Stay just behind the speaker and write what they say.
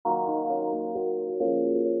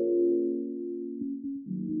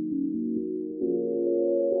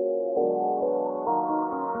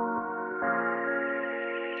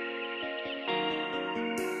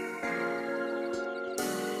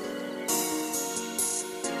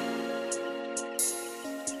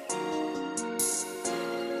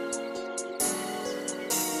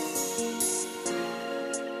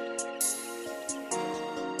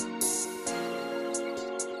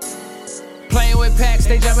packs,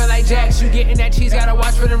 they jumping like jacks. You getting that cheese, gotta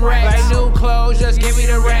watch for them racks. Like new clothes, just give me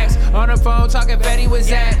the racks. On the phone, talking Fetty with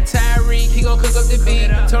Zach. Tyreek, he gon' cook up the beat.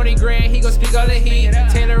 Tony Grant, he gon' speak all the heat.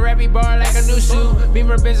 Taylor every bar like a new suit.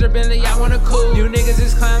 Beamer, Benz, or Bentley, I wanna cool. You niggas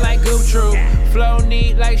is clown like Goop Troop. Flow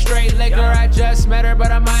neat like straight liquor. I just met her,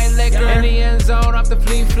 but I might lick her. In the end zone, off the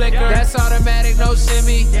flea flicker. That's automatic, no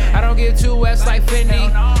semi. I don't give two F's like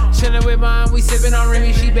Fendi. Chillin' with mom, we sippin' on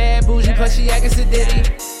Remy. She bad, bougie, plus she actin' sedity.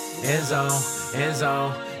 End zone, end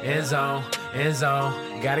zone, end zone, end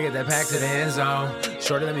zone. Gotta get that pack to the end zone.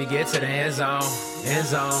 Shorty, let me get to the end zone. End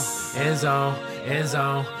zone, end zone, end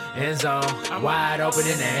zone, end zone. Wide open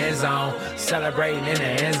in the end zone. Celebrating in the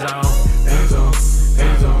end zone. End zone,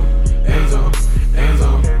 end zone, end zone, end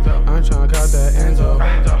zone. I'm tryna count that end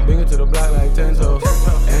zone. Bring it to the block like 10 toes.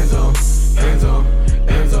 End zone, end zone,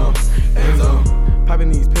 end zone, end zone.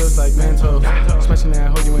 Popping these pills like Mentos. Smashing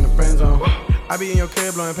that hoe you in the friend zone. I be in your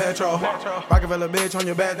crib blowing petrol. Rockefeller bitch on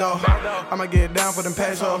your back door. I'ma get down for them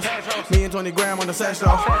pesos. Me and 20 gram on the sesh though.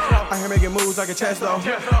 I here making moves like a chest though.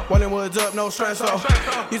 Walling woods up, no stress though.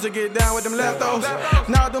 Used to get down with them leftovers.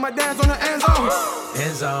 Now I do my dance on the end zone.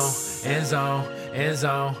 End zone, end zone, end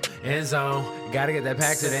zone, end zone. Gotta get that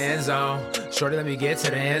pack to the end zone. Shorty, let me get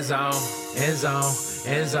to the end zone. End zone,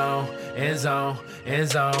 end zone, end zone, end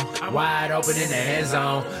zone. Wide open in the end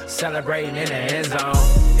zone. Celebrating in the end zone.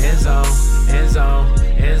 End zone, end zone,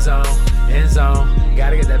 end zone, end zone.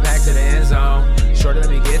 Gotta get that